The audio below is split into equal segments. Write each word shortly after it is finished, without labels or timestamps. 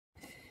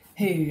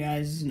Hey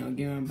guys,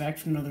 again, I'm back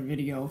from another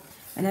video,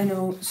 and I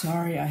know,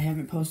 sorry, I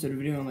haven't posted a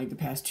video in like the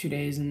past 2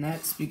 days, and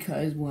that's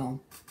because,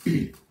 well,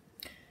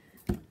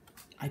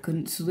 I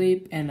couldn't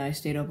sleep, and I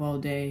stayed up all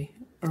day,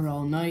 or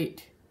all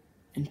night,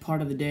 and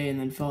part of the day, and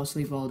then fell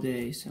asleep all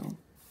day, so,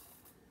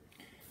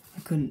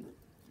 I couldn't.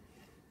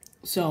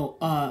 So,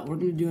 we're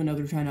gonna do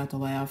another Try Not to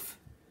Laugh.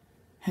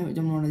 Haven't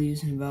done one of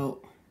these in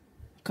about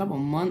a couple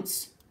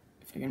months,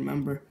 if I can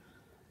remember.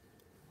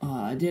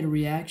 I did a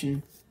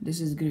reaction. This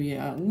is gonna be,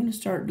 I'm gonna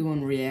start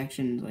doing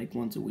reactions like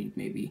once a week,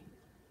 maybe.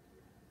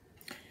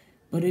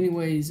 But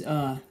anyways,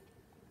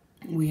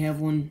 we have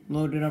one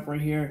loaded up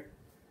right here.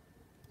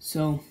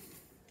 So,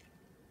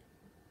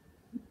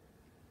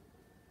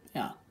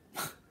 yeah.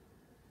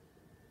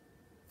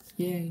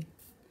 Yay.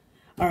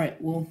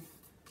 Alright, well,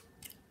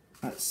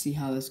 let's see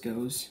how this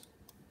goes.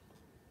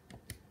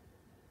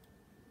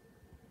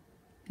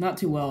 Not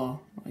too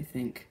well, I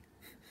think.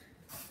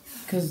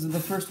 Because the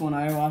first one,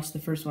 I watched the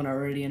first one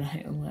already and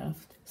I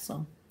laughed.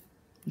 So,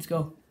 let's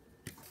go.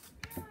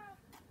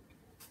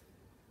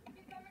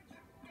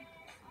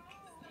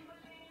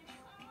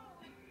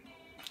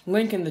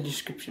 Link in the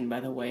description, by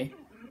the way.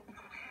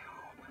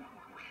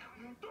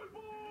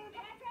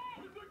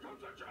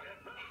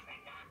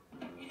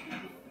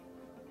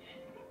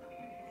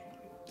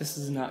 This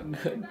is not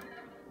good.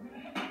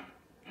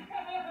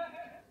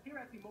 Here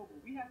at T-Mobile,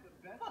 we have the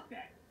best. Fuck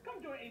that.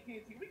 Come join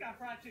AT&T. We got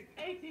fried chicken.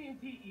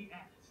 AT&T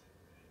EX.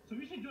 So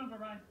we should join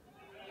Verizon.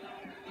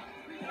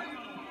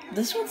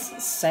 This one's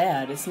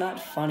sad. It's not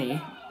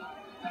funny.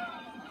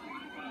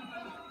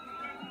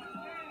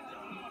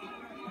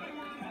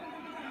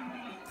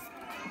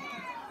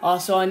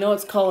 Also, I know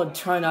it's called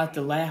Try Not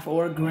to Laugh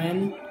or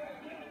Grin.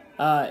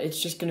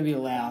 It's just gonna be a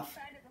laugh.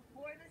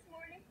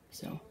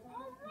 So.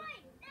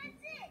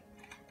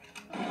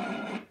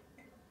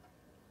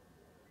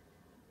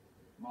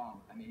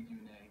 Mom, I made you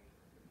an egg.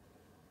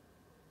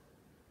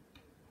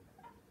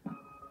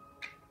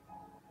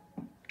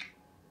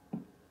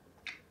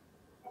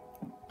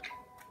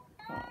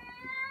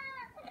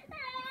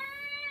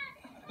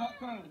 Stop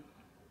crying.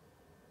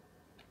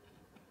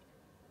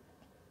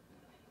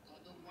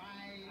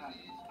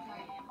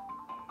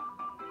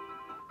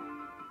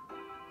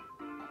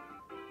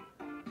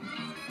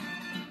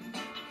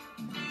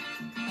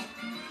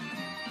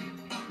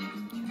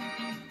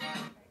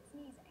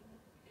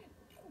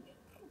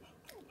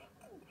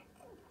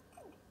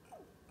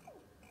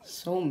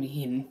 So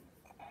mean.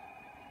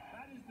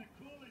 That is the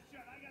coolest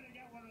shirt. I gotta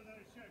get one of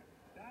those shirts.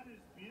 That is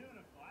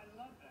beautiful. I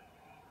love that.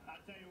 I'll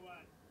tell you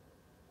what.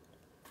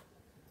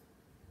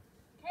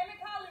 Hey,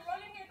 McCollum,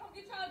 run in here. Come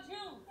get y'all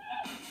juice.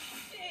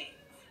 Hey,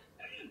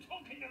 are you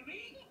talking to me?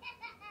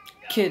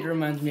 Kid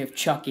reminds me of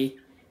Chucky.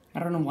 I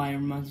don't know why it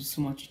reminds me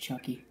so much of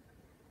Chucky.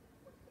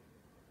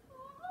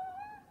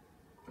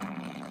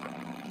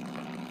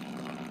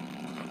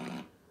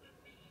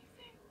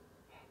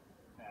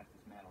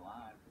 Fastest man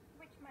alive.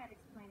 Which might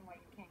explain why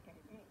you can't get a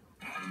date.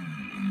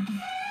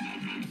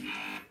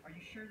 Are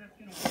you sure that's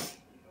gonna work?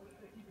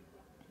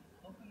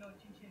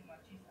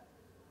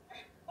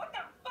 What the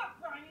fuck,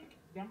 Ryan?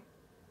 Yeah.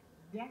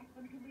 Yeah?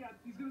 Let me come here.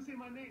 He's gonna say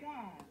my name.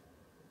 Dad.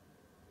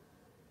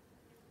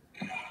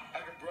 I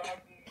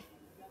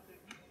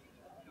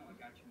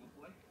got you, my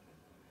boy.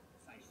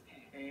 Size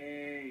 10.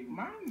 Hey,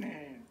 my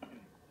man.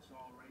 It's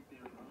all right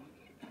there, bro.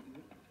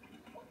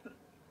 What the?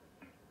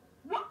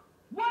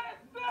 What is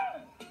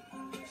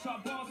this? So I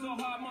ball so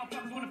hard,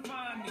 motherfuckers wanna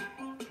find me.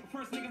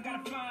 First niggas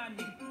gotta find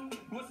me.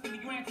 What's 50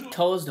 grand to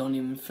Toes don't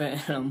even fit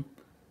him.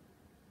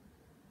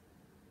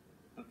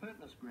 The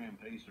Fitness Gram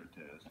Pacer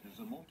test is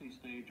a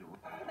multi-stage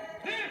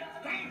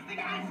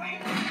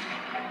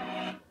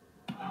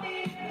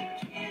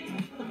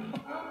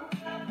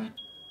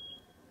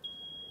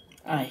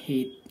I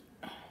hate.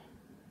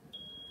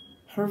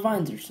 Her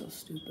vines are so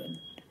stupid.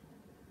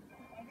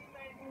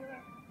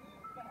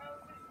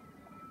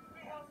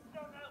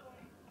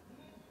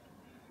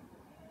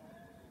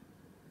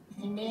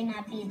 We may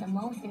not be the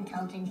most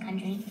intelligent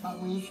country,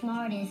 but we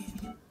smartest.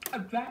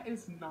 That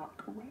is not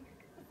correct.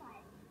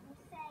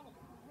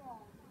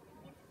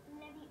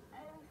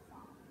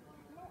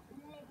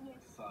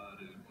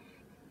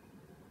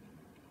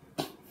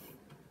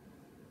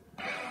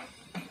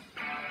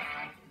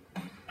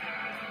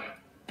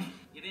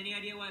 You have any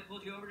idea why I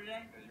pulled you over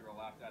today? Because you were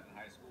laughed at in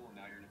high school and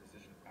now you're in a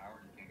position of power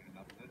and you can't get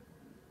enough of it?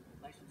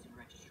 License and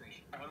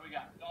registration. What do we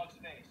got? Dog's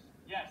face.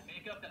 Yes,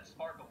 makeup that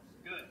sparkles.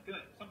 Good,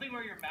 good. Something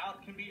where your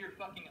mouth can be your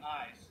fucking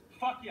eyes.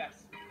 Fuck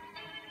yes.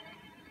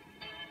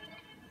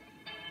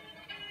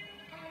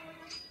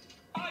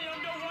 I am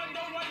the one,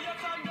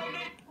 yes, I'm the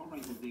one.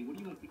 Alright, Jose, what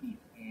do you like to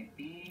eat?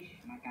 Fish,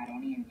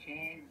 macaroni and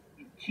cheese.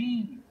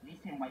 Cheese.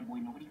 Listen, white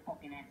boy, nobody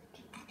fucking asks.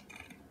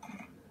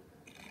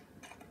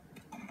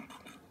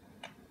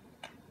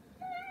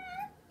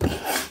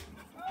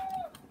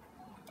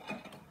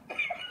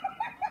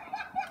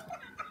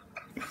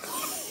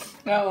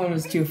 That one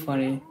was too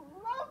funny.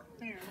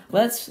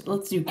 Let's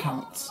do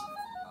counts.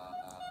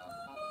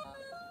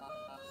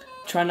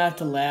 Try not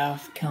to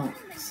laugh, count,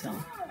 so.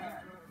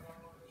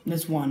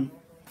 This one.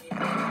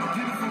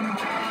 Beautiful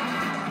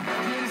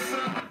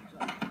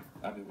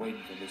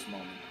waiting for this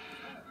moment.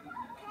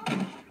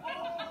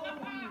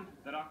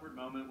 That awkward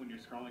moment when you're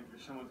scrolling through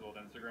someone's old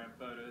Instagram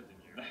photos and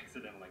you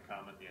accidentally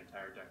comment the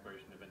entire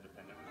Declaration of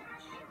Independence.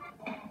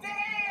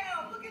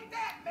 Damn! Look at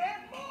that,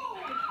 man!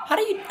 Move! How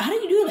do you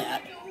do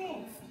that?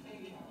 America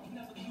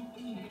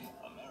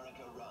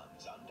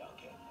runs on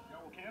Duncan.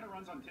 Yeah, well, Canada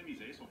runs on Timmy's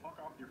Ace, so fuck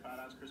off your fat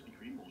ass Krispy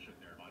Kreme bullshit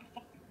there, bud.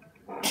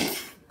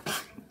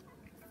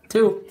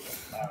 2.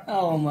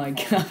 Oh my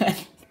god.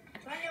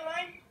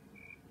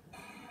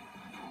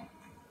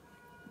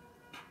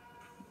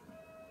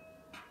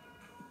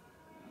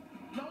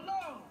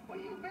 Lolo, where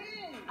you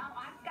been? Oh,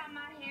 I've got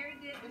my hair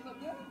did. It look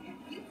good?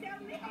 You tell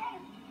me.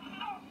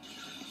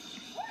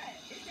 What?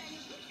 It's that new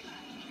good cut.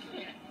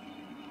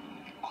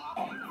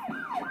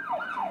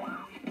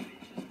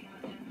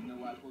 You know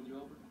why I pulled you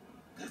over?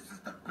 This is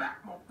the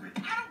Batmobile, bitch. I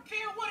don't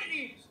care what it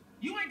is.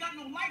 You ain't got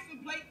no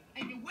license plate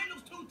and your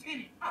windows too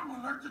tinted. I'm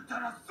allergic to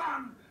the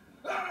sun.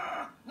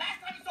 Last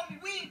time you saw me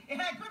weed, it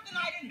had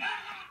kryptonite in it.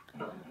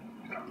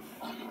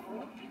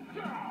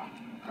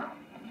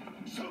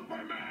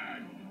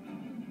 Superman!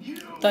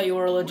 Thought you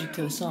were allergic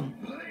to the sun.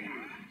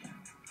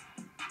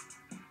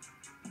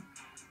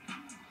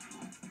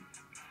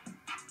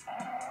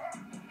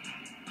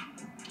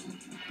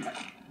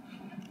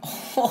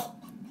 Oh,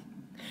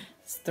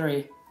 it's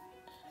 3.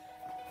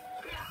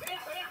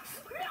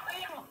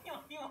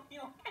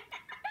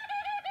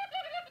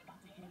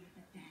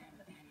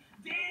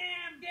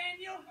 Damn,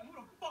 Daniel! Who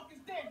the fuck is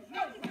that?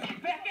 No,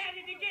 back at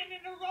it again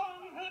in the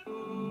wrong hood.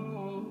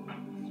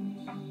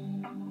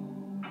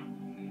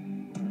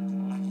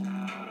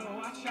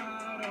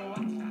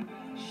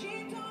 She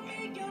told me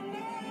you'll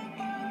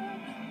never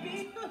be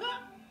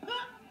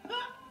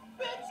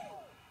bitch.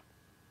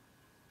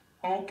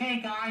 Okay,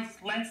 guys,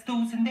 let's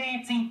do some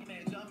dancing.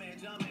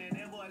 Jumpin',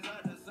 them boys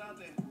up to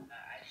something. I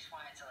just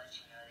wanted to let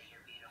you know that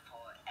you're beautiful.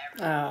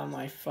 Oh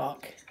my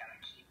fuck.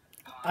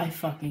 I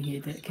fucking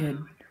hate that kid.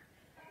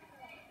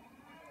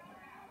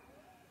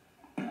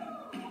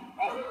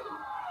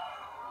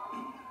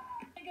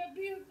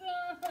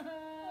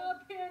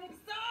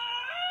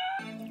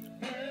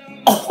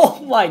 Oh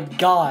my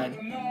god.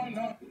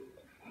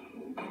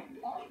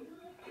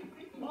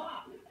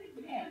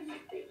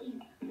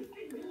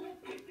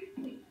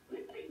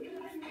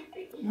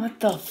 What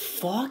the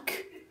fuck?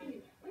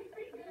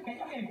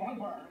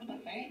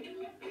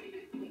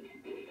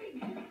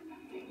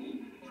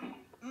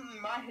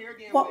 My hair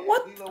getting What- wet.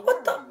 what- Lilo, what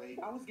why the- are you late?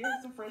 I was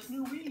getting some fresh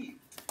new weed.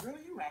 Girl,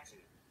 you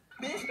ratchet.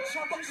 Bitch,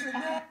 shut your shit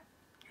up.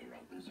 You're a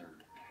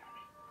lizard.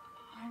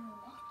 I'm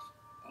what?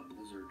 A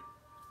blizzard.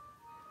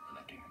 And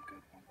a damn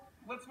good one.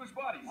 Let's switch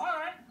bodies. All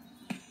right.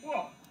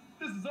 Whoa,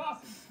 this is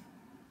awesome.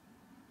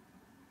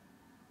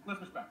 Let's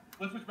switch back.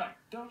 Let's switch back.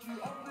 Don't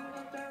you open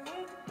up that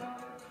window.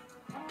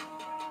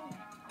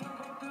 Don't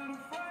go through the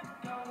front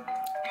door.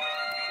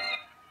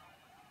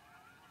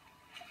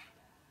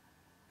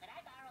 Could I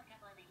borrow a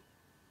couple of these?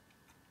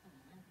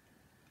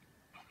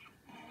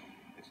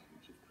 This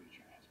elusive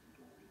creature has been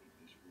dwelling in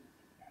this room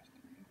for the past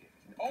 3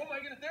 days. Oh my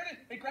goodness, there it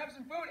is. It grabs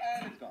some food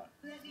and it's gone.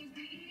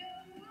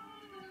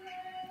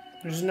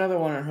 There's another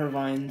one of her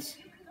vines.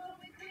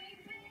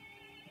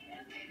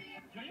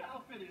 Your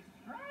outfit is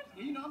trash.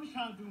 Yeah, you know, I'm just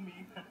trying to do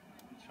me. I'm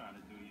trying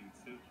to do you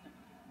too.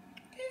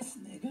 This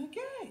nigga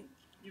gay.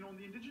 You know,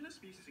 the indigenous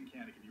species in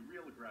Canada can be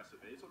real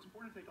aggressive, eh? So it's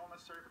important to take all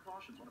necessary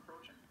precautions when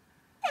approaching.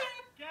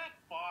 Get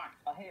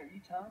fucked! Hey, are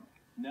you Tom?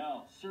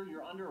 No, sir,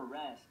 you're under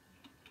arrest.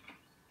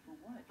 For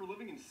what? For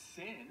living in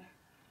sin.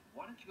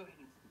 Why don't you go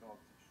ahead and develop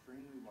this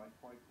extremely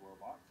lifelike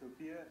robot?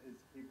 Sophia is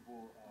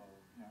capable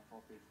of natural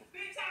facial.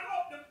 Bitch, I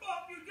hope the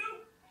fuck you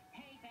do.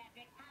 Hey,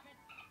 Patrick, how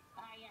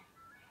are ya?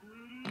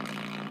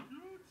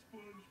 Good,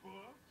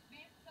 SpongeBob.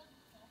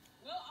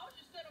 Well, I was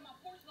just sitting on my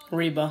porch and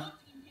Reba.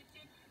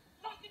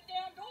 knocking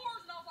down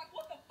doors, and I was like,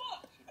 what the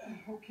fuck?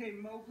 Okay,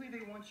 Mowgli,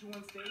 they want you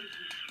on stage. You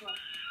fuck.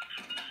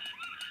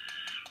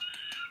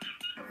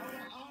 I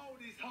want all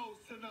these hoes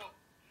to know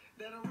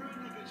that a real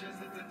nigga just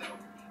hit the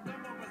dope. No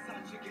more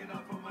Versace, get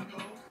off of my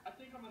clothes. I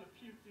think I'm gonna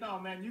puke. No,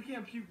 man, you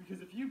can't puke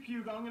because if you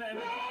puke, I'm gonna end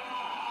up.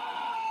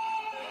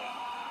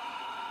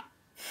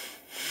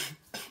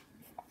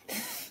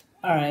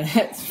 Alright,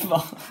 that's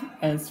 4.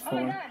 That's 4. Oh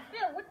my god,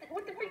 Phil,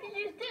 what the freak did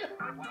you just do?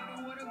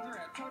 What a girl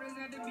told us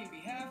that to meet me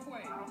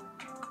halfway.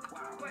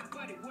 What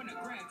buddy, when a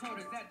grand told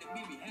us that to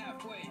meet me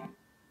halfway.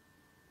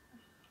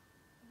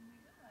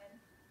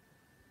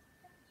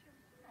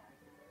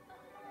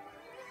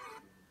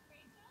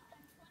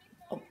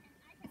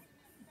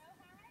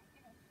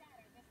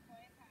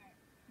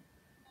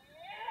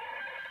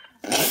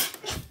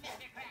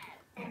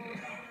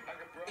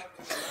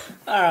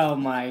 Oh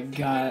my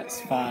god,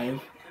 that's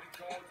 5.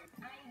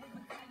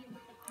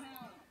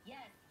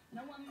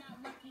 No, I'm not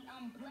lucky,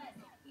 I'm blessed.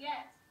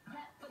 Yes,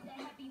 clap for the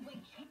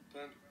heavyweight. I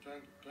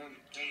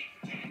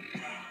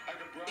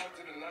got broads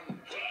in Atlanta.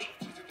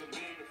 She's in the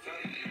lean, the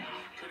family.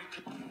 Pretty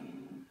cool.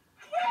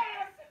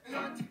 What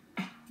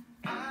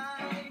I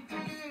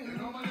did. And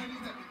all my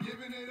ladies that be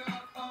giving it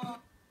up. Oh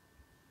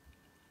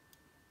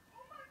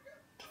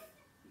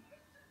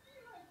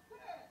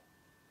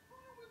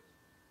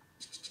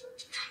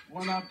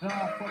When I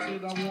die, fuck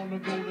it, I wanna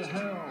go to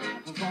hell.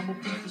 Cause I'm a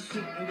piece of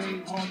shit, it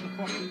ain't hard to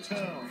fucking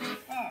tell.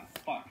 Ah,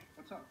 fuck.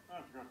 What's up? Oh,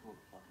 I forgot to go to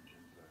the fucking gym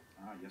today.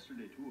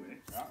 Yesterday too, eh?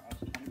 Yeah, that's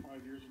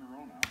 25 years in a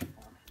row now.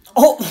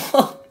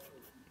 Oh!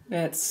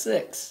 That's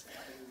 6.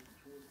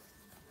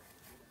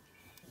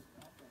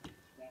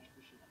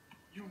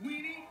 You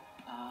weenie?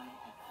 I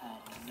have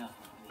had enough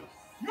of this.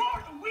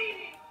 You're the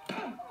weenie!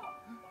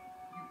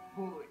 You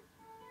bully.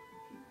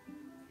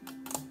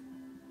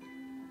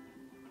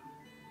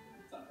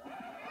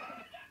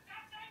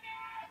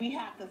 We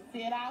have to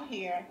sit out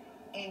here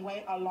and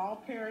wait a long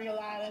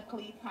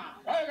periodically time.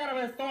 Why you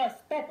gotta be so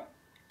stupid?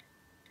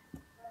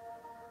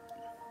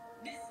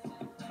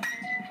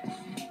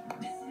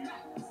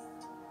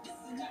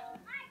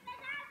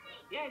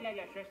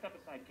 Yeah, sure, step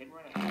aside, kid.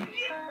 We're in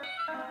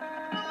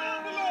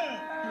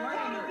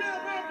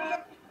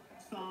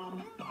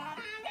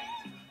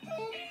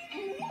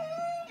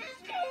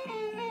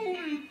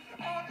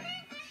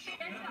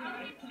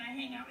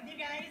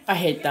I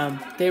hate them.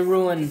 They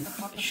ruin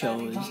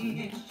shows.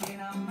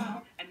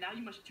 And now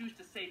you must choose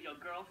to save your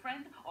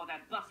girlfriend or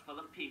that bus full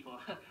of people.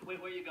 Where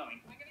are you going?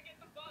 I'm gonna get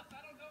the bus.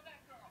 I don't know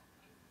that girl.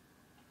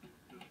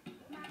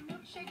 My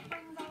milkshake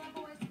brings all the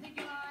boys to the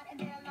yard, and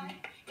their life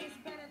is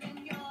better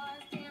than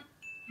yours. Damn.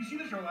 You see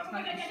the show last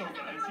night? It was so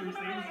good.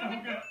 Seriously, it was so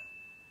good.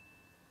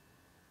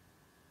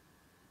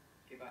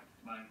 Okay, bye.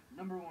 Bye.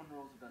 Number 1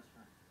 rule is the best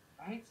friend.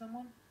 If I hate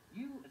someone,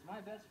 you, as my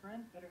best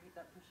friend, better hate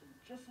that person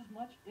just as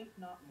much, if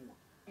not more.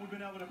 We've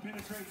been able to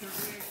penetrate their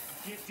rig,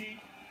 get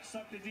deep,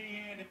 suck the D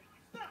in.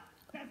 Stop!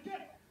 That's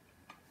good!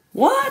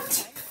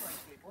 What?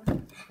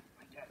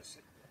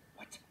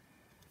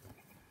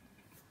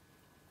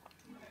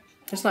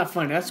 That's not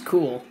funny. That's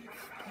cool.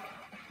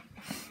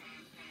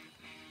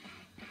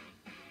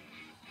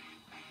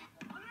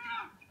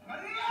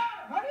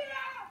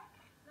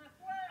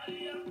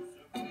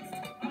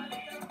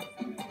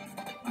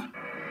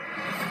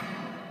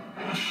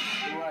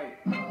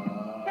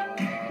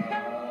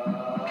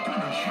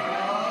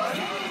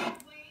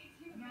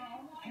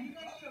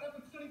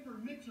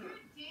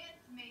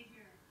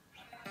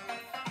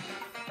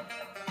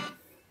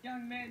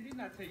 Young man, did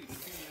not tell you to do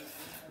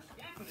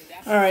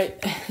this.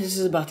 Alright, this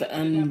is about to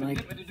end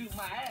like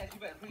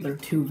there are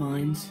 2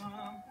 vines.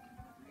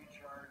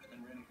 Recharged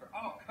and ready for.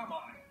 Oh, come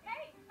on.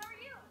 Hey, how are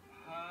you?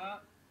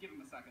 Give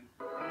him a second.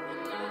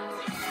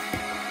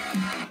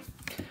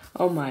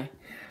 Oh my.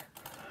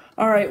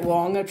 Alright, well,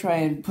 I'm gonna try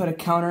and put a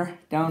counter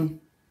down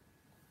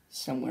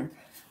somewhere.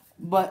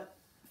 But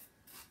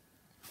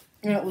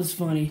that was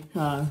funny.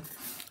 I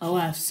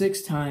laughed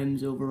 6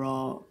 times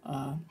overall.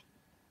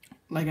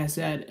 Like I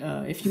said,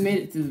 if you made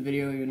it through the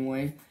video even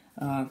way,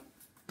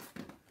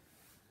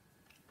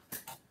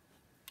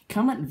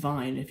 comment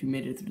Vine if you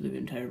made it through the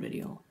entire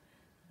video.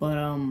 But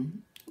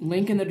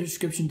link in the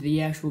description to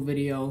the actual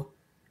video.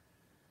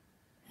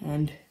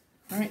 And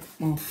alright,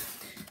 well,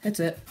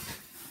 that's it.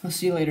 I'll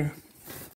see you later.